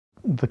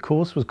the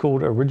course was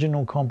called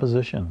Original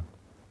Composition,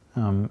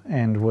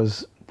 and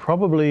was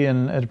probably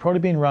it had probably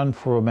been run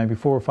for maybe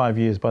 4 or 5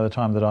 years by the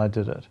time that I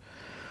did it.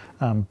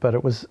 But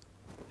it was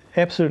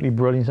absolutely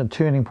brilliant, a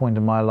turning point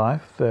in my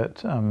life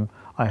that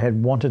I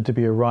had wanted to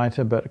be a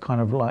writer, but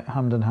kind of like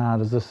hummed and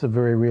hawed, is this a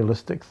very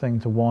realistic thing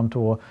to want,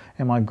 or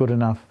am I good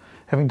enough?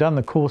 Having done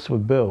the course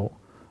with Bill,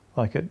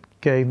 like, it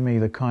gave me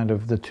the kind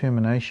of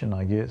determination,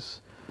 I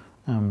guess,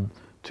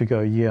 to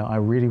go, yeah, I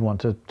really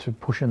want to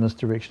push in this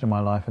direction in my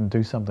life and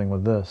do something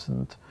with this.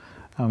 And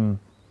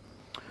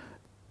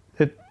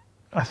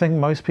I think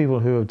most people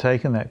who have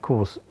taken that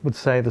course would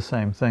say the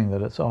same thing,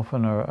 that it's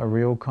often a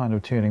real kind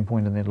of turning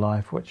point in their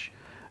life, which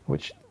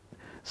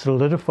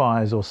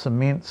solidifies or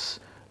cements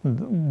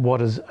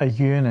what is a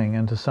yearning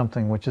into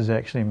something which is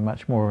actually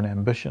much more of an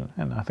ambition.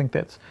 And I think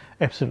that's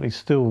absolutely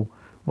still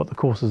what the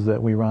courses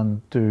that we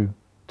run do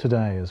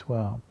today as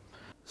well.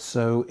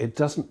 So it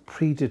doesn't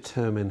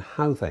predetermine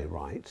how they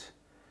write,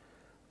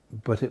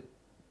 but it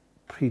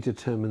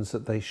predetermines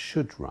that they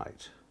should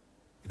write,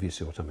 if you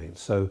see what I mean.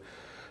 So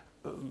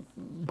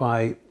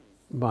by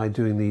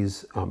doing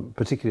these,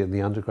 particularly in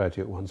the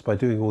undergraduate ones, by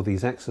doing all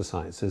these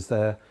exercises,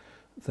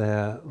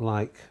 they're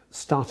like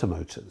starter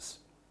motors.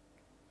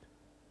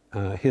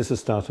 Here's a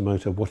starter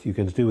motor, what are you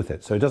going to do with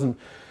it? So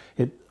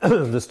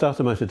the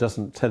starter motor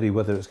doesn't tell you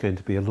whether it's going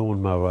to be a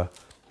lawnmower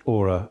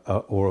or a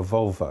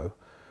Volvo,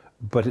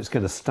 but it's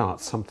going to start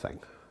something.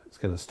 It's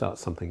going to start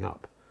something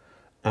up.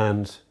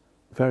 And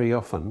very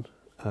often,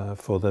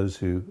 for those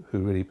who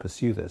really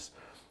pursue this,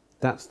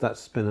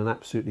 that's been an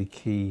absolutely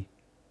key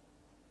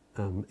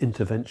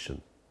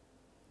intervention,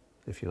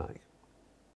 if you like.